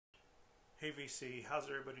Hey VC, how's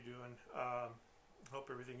everybody doing? Hope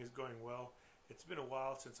everything is going well. It's been a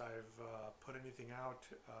while since I've put anything out,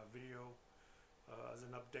 video as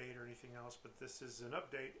an update or anything else, but this is an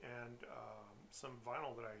update and some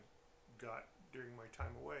vinyl that I got during my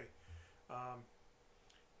time away. Um,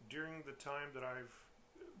 During the time that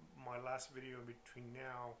my last video in between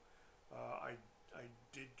now, I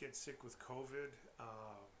did get sick with COVID.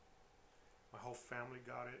 My whole family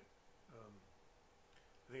got it.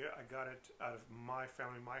 I think I got it out of my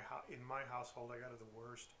family, in my household. I got it the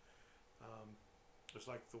worst. It was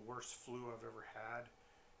like the worst flu I've ever had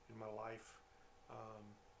in my life.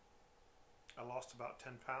 I lost about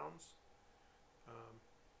 10 pounds,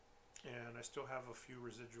 and I still have a few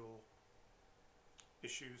residual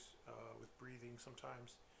issues with breathing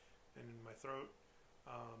sometimes, and in my throat.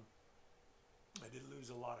 I did lose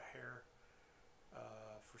a lot of hair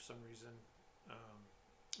for some reason,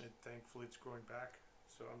 and thankfully it's growing back.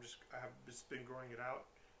 So I have just been growing it out.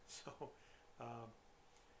 So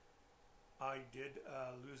I did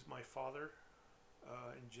lose my father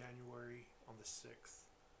in January on the 6th.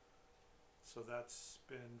 So that's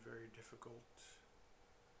been very difficult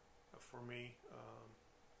for me.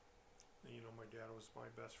 You know, my dad was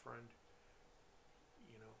my best friend.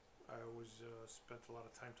 You know, I always spent a lot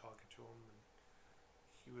of time talking to him, and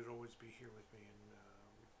he would always be here with me, and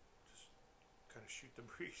we'd just kind of shoot the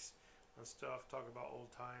breeze on stuff, talk about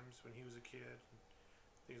old times when he was a kid and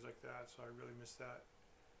things like that. So I really miss that.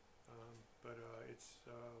 But it's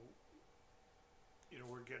you know,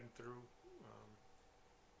 we're getting through.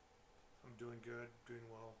 I'm doing good, doing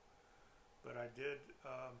well. But I did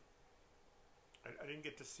I didn't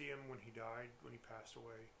get to see him when he died, when he passed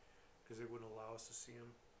away, because they wouldn't allow us to see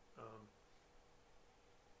him.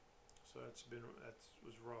 So that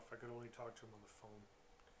was rough. I could only talk to him on the phone.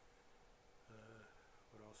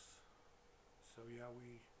 What else? So yeah,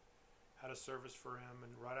 we had a service for him,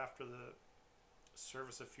 and right after the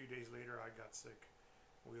service, a few days later, I got sick.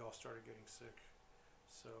 We all started getting sick.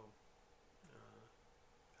 So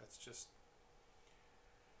that's just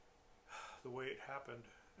the way it happened,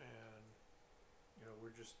 and you know,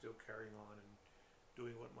 we're just still carrying on and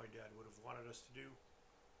doing what my dad would have wanted us to do.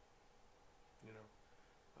 You know,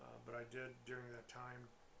 but I did during that time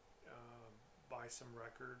buy some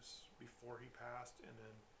records before he passed, and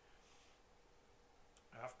then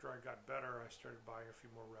after I got better, I started buying a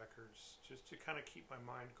few more records just to kind of keep my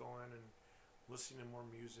mind going and listening to more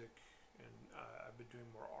music. And I've been doing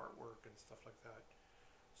more artwork and stuff like that.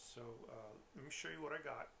 So let me show you what I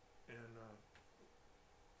got, and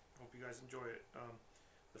hope you guys enjoy it.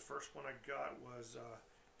 The first one I got was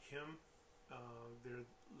him.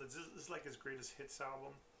 This is like his greatest hits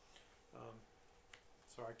album.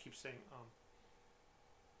 So I keep saying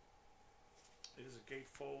it is a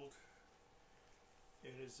gatefold.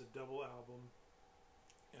 It is a double album,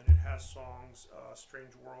 and it has songs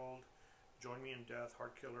Strange World, Join Me in Death,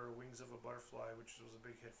 Heart Killer, Wings of a Butterfly, which was a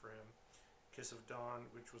big hit for him, Kiss of Dawn,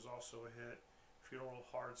 which was also a hit, Funeral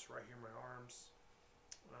Hearts, Right Here in My Arms,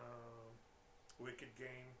 Wicked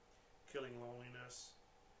Game, Killing Loneliness,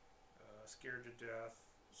 Scared to Death.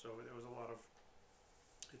 So there was a lot of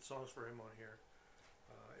hit songs for him on here.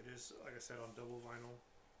 It is, like I said, on double vinyl.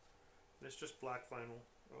 And it's just black vinyl.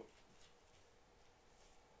 Oh,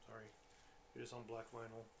 sorry. It is on black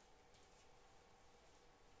vinyl.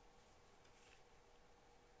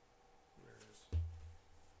 There it is.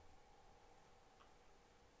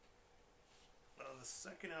 The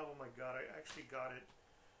second album I got, I actually got it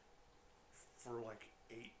for like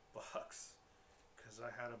 $8 because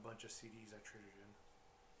I had a bunch of CDs I traded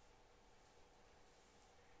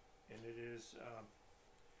in. And it is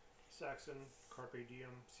Saxon, Carpe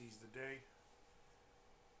Diem, Seize the Day.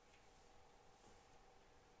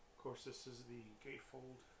 Of course, this is the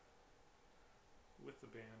gatefold with the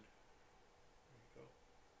band. There you go.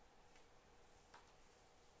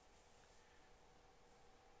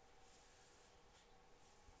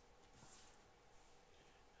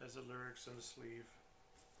 Has the lyrics on the sleeve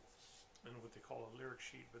and what they call a lyric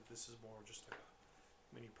sheet, but this is more just like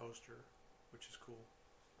a mini poster, which is cool.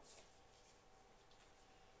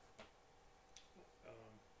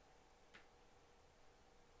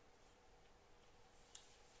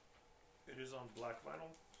 It is on black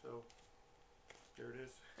vinyl, so there it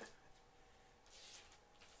is.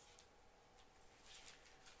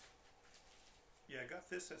 Yeah, I got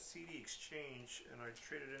this at CD Exchange, and I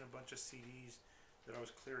traded in a bunch of CDs that I was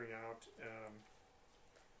clearing out,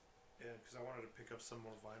 because I wanted to pick up some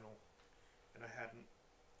more vinyl, and I hadn't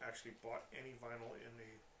actually bought any vinyl in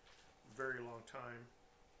a very long time.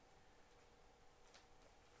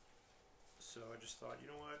 So I just thought, you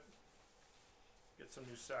know what, get some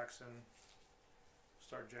new Saxon,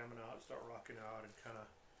 start jamming out, start rocking out, and kind of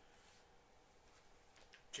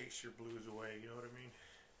chase your blues away. You know what I mean?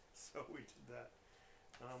 So we did that.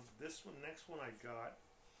 This one, next one, I got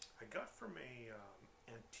from a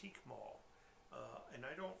antique mall, and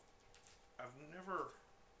I've never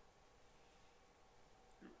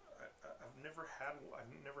had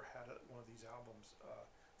one of these albums,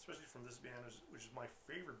 especially from this band, which is my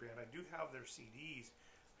favorite band. I do have their CDs,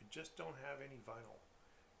 I just don't have any vinyl,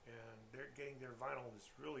 and getting their vinyl is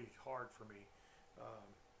really hard for me.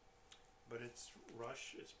 But it's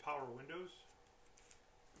Rush. It's Power Windows.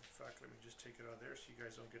 In fact, let me just take it out of there so you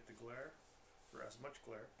guys don't get the glare, or as much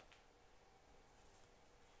glare.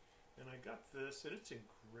 And I got this, and it's in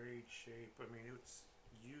great shape. I mean, it's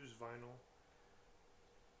used vinyl.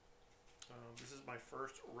 This is my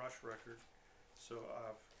first Rush record, so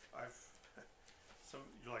I've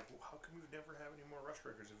you're like, well, how come you never have any more Rush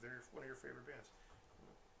records if they're one of your favorite bands?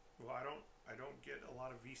 Well, I don't get a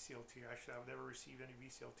lot of VCLT. Actually, I've never received any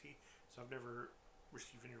VCLT, so I've never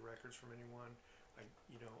received any records from anyone. I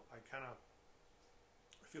kind of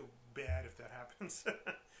feel bad if that happens.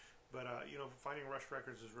 But finding Rush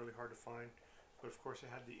records is really hard to find. But of course,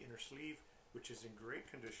 it had the inner sleeve, which is in great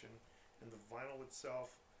condition, and the vinyl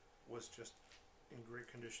itself was just in great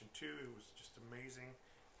condition too. It was just amazing,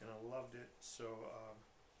 and I loved it. So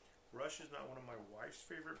Rush is not one of my wife's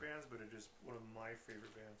favorite bands, but it is one of my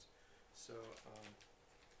favorite bands. So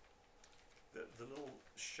the little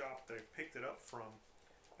shop that I picked it up from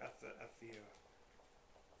at the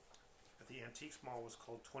Antiques Mall was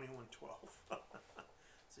called 2112.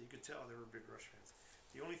 So you could tell they were big Rush fans.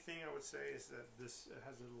 The only thing I would say is that this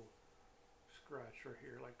has a little scratch right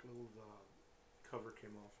here, like a little cover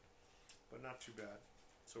came off, but not too bad.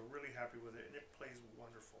 So really happy with it, and it plays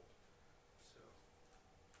wonderful. So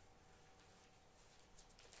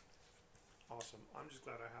awesome. I'm just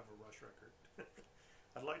glad I have a Rush record.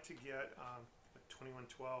 I'd like to get a 2112,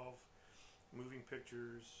 Moving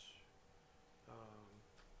Pictures,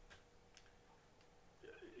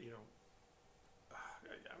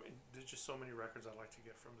 I mean, there's just so many records I'd like to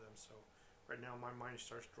get from them. So right now my mind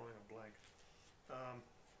starts drawing a blank.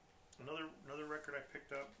 Another record I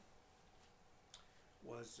picked up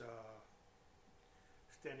was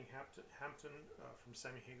Standing Hampton from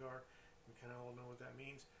Sammy Hagar. We kind of all know what that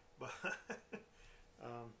means, but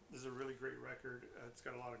this is a really great record. It's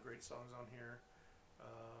got a lot of great songs on here.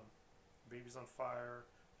 Baby's on Fire,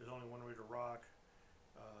 There's Only One Way to Rock,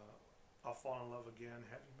 I'll Fall in Love Again,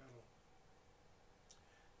 heavy metal.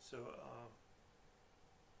 So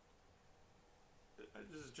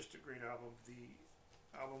this is just a great album. The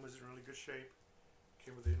album is in really good shape.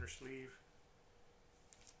 Came with the inner sleeve,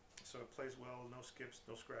 so it plays well. No skips,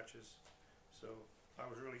 no scratches. So I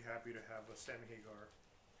was really happy to have a Sammy Hagar.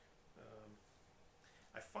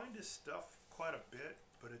 I find his stuff quite a bit,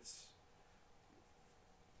 but it's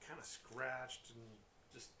kind of scratched and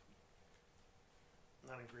just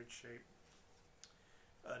not in great shape.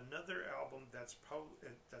 Another album that's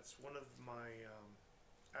one of my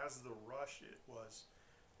as the Rush, it was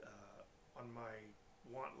on my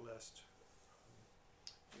want list,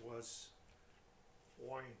 was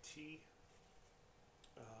Y&T,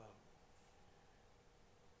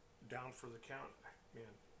 Down for the Count.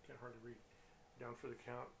 Man, can't hardly read. Down for the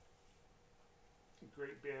Count.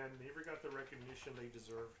 Great band. They never got the recognition they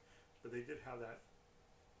deserved, but they did have that,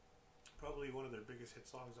 probably one of their biggest hit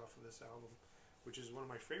songs off of this album, which is one of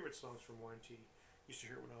my favorite songs from Y&T. Used to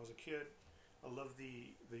hear it when I was a kid. I love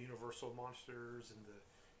the Universal monsters and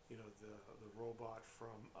the robot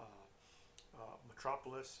from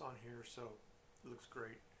Metropolis on here, so it looks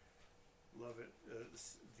great. Love it.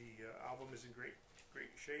 The album is in great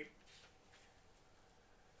shape.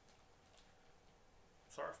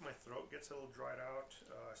 Sorry if my throat gets a little dried out.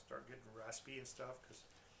 I start getting raspy and stuff because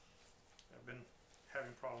I've been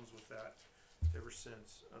having problems with that ever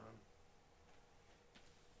since.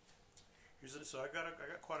 So I got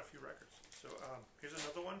quite a few records. So here's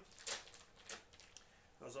another one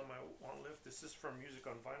that was on my want list. This is from Music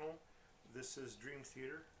on Vinyl. This is Dream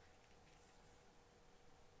Theater.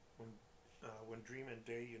 When Dream and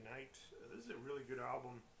Day Unite. This is a really good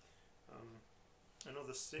album. I know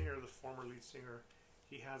the singer, the former lead singer,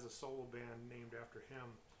 he has a solo band named after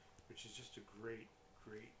him, which is just a great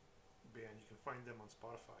band. You can find them on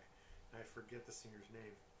Spotify. I forget the singer's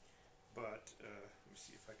name, but let me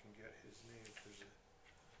see if I can get his name. If there's a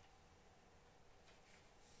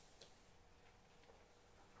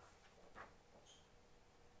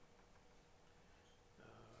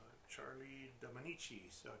Charlie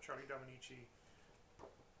Dominici. So Charlie Dominici,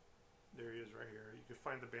 there he is right here. You can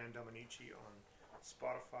find the band Dominici on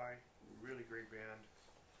Spotify. Really great band,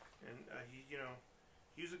 and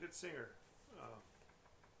he's a good singer.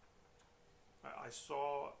 I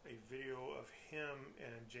saw a video of him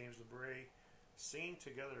and James LeBray singing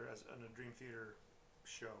together as in a Dream Theater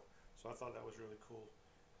show, so I thought that was really cool,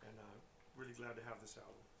 and really glad to have this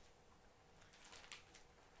album.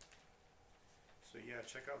 So yeah,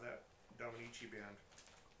 check out that Dominici band.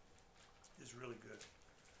 It's really good.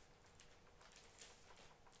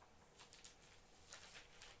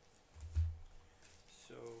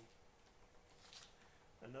 So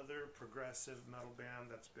another progressive metal band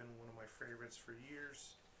that's been one of my favorites for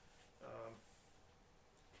years.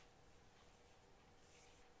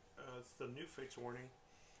 It's the new Fates Warning.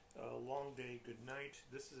 Long Day, Good Night.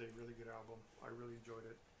 This is a really good album. I really enjoyed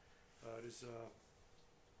it. It is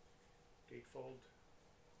Gatefold.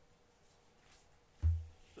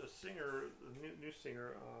 The singer, the new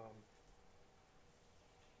singer, let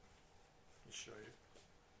me show you.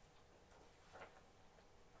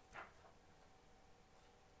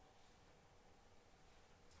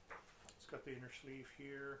 It's got the inner sleeve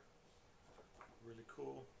here. Really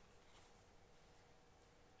cool.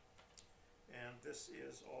 And this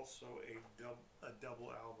is also a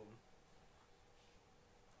double album.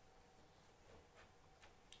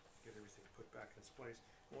 Get everything put back in its place.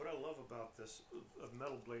 And what I love about this of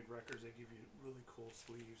Metal Blade Records, they give you really cool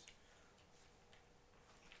sleeves.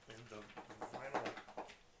 And the vinyl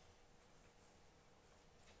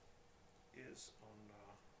is on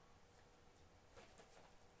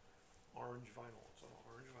orange vinyl. It's on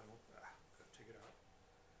orange vinyl. Gotta take it out.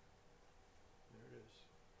 There it is.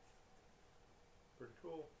 Pretty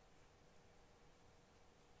cool.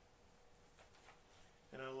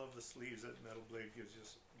 And I love the sleeves that Metal Blade gives you.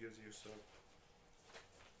 So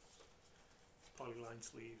polyline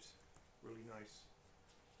sleeves, really nice,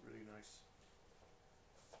 really nice.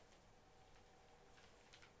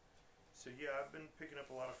 So yeah, I've been picking up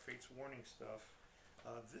a lot of Fates Warning stuff.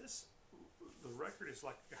 The record is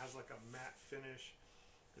has like a matte finish.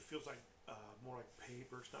 It feels like more like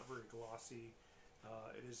paper. It's not very glossy.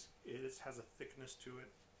 It has a thickness to it,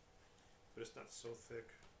 but it's not so thick.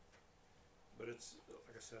 But it's,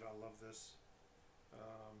 like I said, I love this.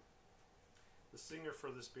 The singer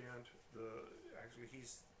for this band, actually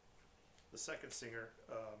he's the second singer,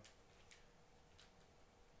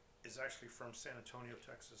 is actually from San Antonio,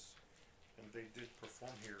 Texas, and they did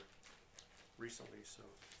perform here recently. So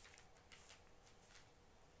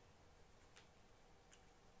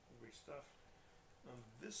great stuff.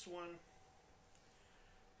 This one,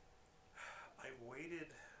 I waited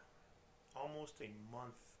almost a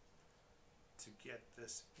month to get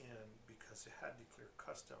this in because it had to clear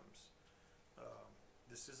customs.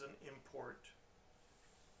 This is an import,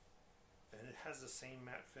 and it has the same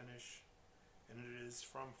matte finish, and it is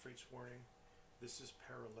from Fates Warning. This is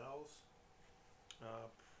Parallels.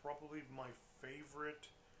 Probably my favorite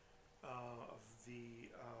of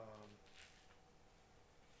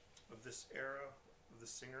this era of the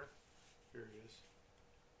singer. Here he is.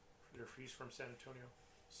 He's from San Antonio.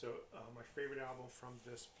 So my favorite album from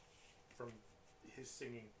his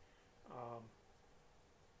singing.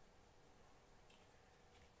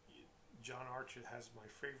 John Archer has my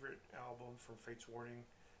favorite album from Fates Warning,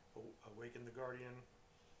 Awaken the Guardian.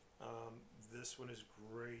 This one is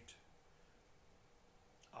great.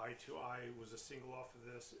 Eye to Eye was a single off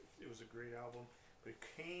of this. It was a great album, but it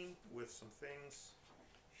came with some things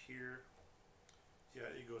here. Yeah,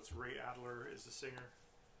 there you go. It's Ray Adler is the singer.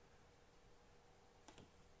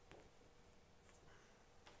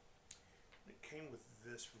 It came with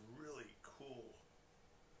this really cool,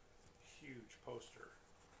 huge poster.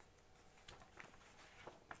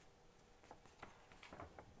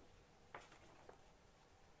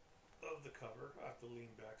 Of the cover. I have to lean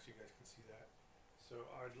back so you guys can see that. So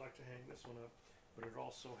I'd like to hang this one up, but it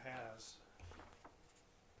also has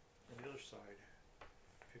on the other side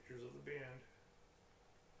pictures of the band.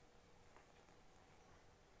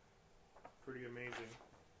 Pretty amazing.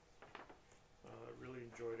 Really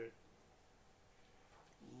enjoyed it.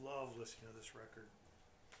 Love listening to this record.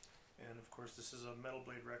 And of course this is a Metal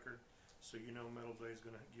Blade record, so you know Metal Blade is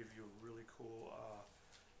going to give you a really cool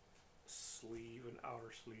sleeve, an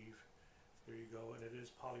outer sleeve. There you go, and it is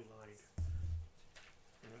poly-lined.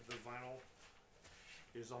 The vinyl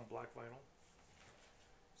is on black vinyl,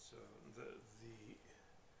 so the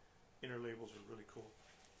inner labels are really cool.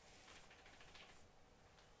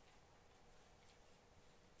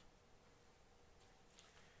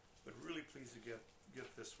 But really pleased to get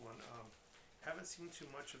this one. Haven't seen too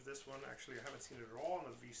much of this one. Actually, I haven't seen it at all on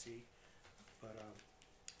the VC, but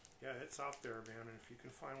yeah, it's out there, man. And if you can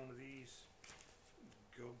find one of these,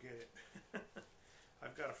 go get it.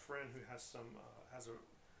 I've got a friend who has some has a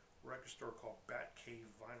record store called Bat Cave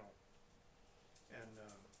Vinyl, and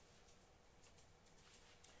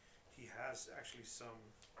he has actually some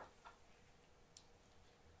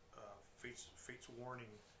Fates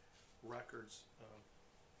Warning records.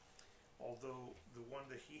 Although the one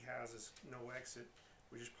that he has is No Exit,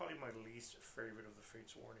 which is probably my least favorite of the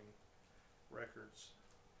Fates Warning records.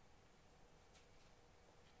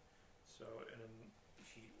 So, and then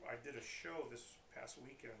I did a show this past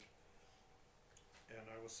weekend, and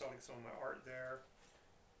I was selling some of my art there.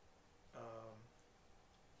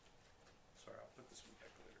 Sorry, I'll put this one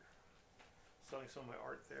back later. Selling some of my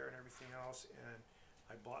art there and everything else, and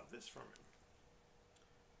I bought this from him,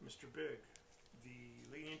 Mr. Big, the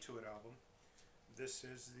Lean Into It album. This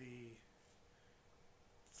is the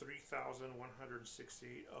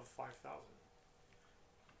 3,168 of 5,000.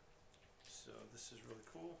 So this is really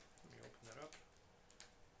cool. Let me open that up.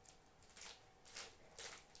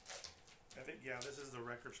 I think, yeah, this is the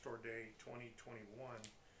Record Store Day 2021,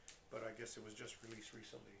 but I guess it was just released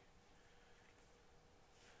recently.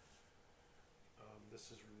 This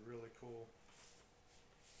is really cool.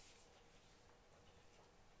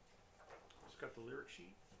 It's got the lyric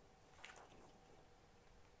sheet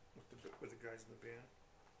with the guys in the band.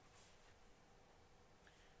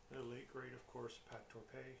 And the late great, of course, Pat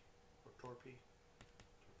Torpey, or Torpey,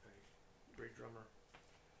 great drummer.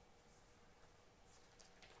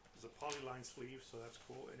 There's a polyline sleeve, so that's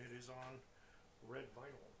cool, and it is on red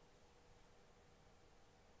vinyl.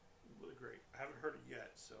 Really great. I haven't heard it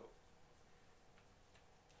yet, so.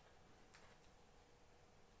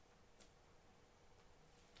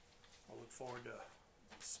 I'll look forward to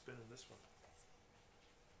spinning this one.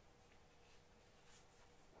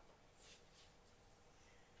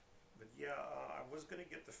 But yeah, I was going to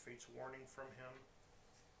get the Fates Warning from him,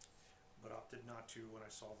 but opted not to when I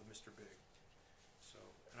saw the Mr. Big. So,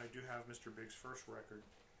 and I do have Mr. Big's first record,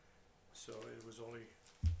 so it was only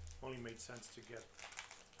made sense to get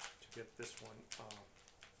this one.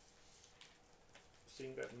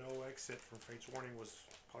 Seeing that No Exit from Fates Warning was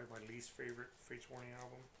probably my least favorite Fates Warning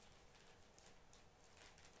album.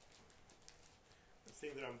 The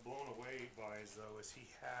thing that I'm blown away by is he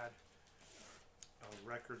had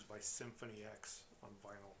records by Symphony X on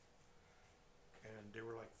vinyl, and they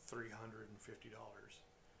were like $350.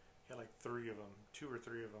 He had like 3 of them, 2 or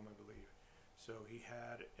 3 of them, I believe. So he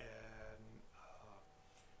had an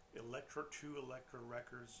two Electra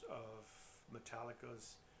records of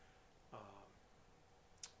Metallica's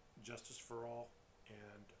Justice for All,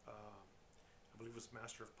 and I believe it was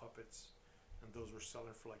Master of Puppets, and those were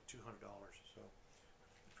selling for like $200. So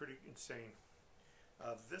pretty insane.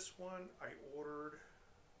 This one I ordered,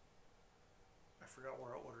 I forgot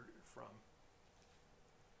where I ordered it from,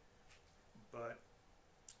 but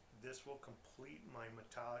this will complete my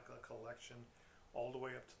Metallica collection all the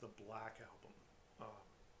way up to the Black album.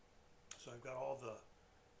 So I've got all the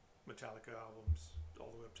Metallica albums all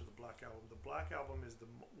the way up to the Black album. The Black album is the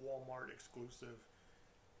Walmart exclusive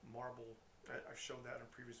marble. I showed that in a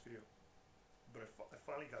previous video, but I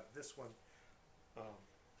finally got this one.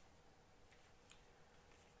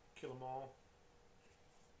 Kill 'Em All.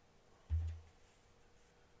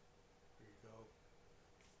 There you go.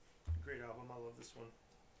 Great album. I love this one.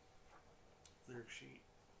 Lyric sheet.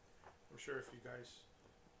 I'm sure if you guys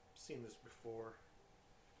seen this before,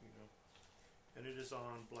 you know. And it is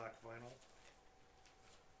on black vinyl.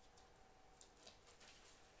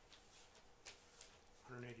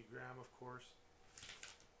 .180 gram, of course.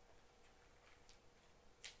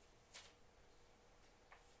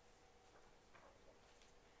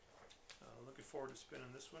 Looking forward to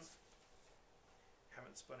spinning this one.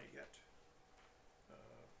 Haven't spun it yet.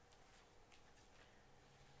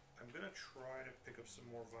 I'm gonna try to pick up some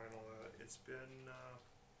more vinyl. It's been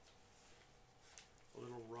a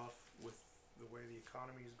little rough with the way the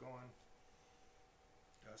economy is going.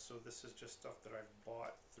 So this is just stuff that I've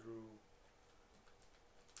bought through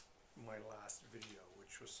my last video,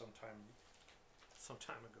 which was some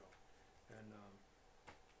time ago, and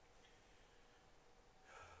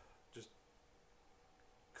just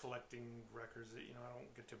collecting records that, you know, I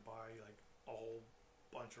don't get to buy like a whole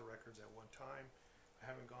bunch of records at one time. I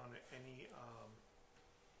haven't gone to any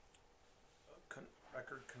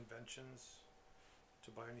record conventions to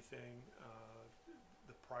buy anything.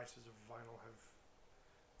 The prices of vinyl have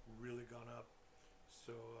really gone up,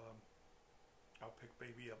 so I'll pick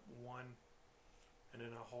maybe up one, and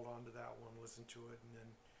then I'll hold on to that one, listen to it, and then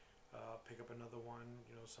pick up another one,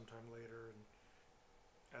 you know, sometime later. And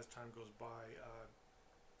as time goes by,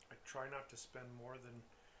 I try not to spend more than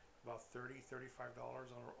about $30–35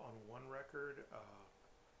 on one record.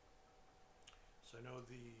 So I know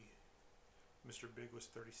the Mr. Big was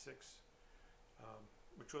 36,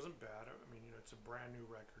 which wasn't bad. I mean, you know, it's a brand new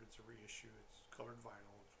record. It's a reissue. It's colored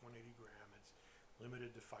vinyl. It's 180 gram. It's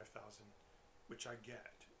limited to 5,000, which I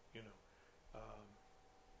get. You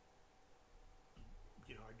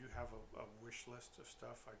know, I do have a wish list of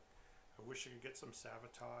stuff. I wish I could get some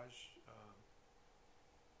Savatage,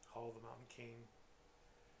 Hall of the Mountain King.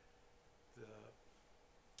 The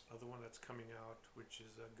other one that's coming out, which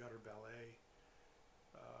is Gutter Ballet.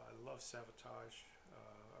 I love Savatage.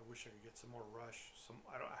 I wish I could get some more Rush.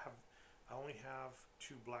 I only have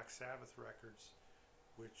 2 Black Sabbath records,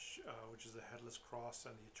 which is the Headless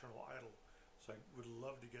Cross and the Eternal Idol. So I would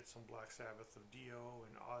love to get some Black Sabbath of Dio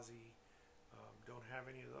and Ozzy. Don't have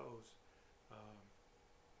any of those.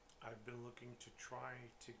 I've been looking to try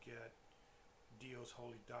to get Dio's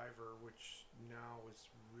Holy Diver, which now is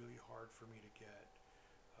really hard for me to get.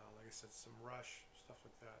 Like I said, some Rush, stuff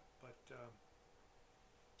like that. But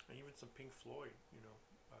and even some Pink Floyd,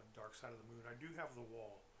 Dark Side of the Moon. I do have The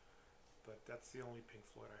Wall, but that's the only Pink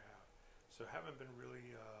Floyd I have. So I haven't been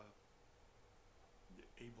really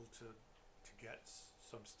able to get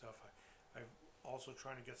some stuff. I'm also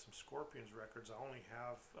trying to get some Scorpions records. I only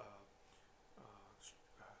have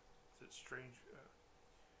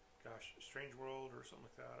Strange World or something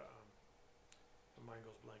like that. The mind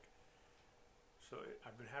goes blank. So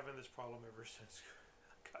I've been having this problem ever since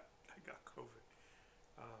I got COVID.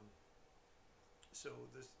 So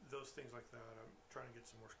those things like that. I'm trying to get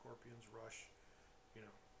some more Scorpions, Rush,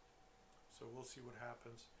 So we'll see what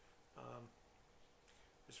happens.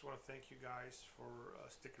 Just want to thank you guys for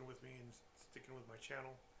sticking with me and sticking with my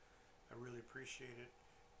channel. I really appreciate it.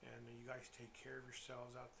 And you guys take care of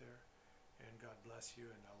yourselves out there. And God bless you,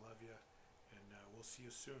 and I love you. And we'll see you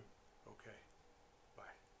soon. Okay.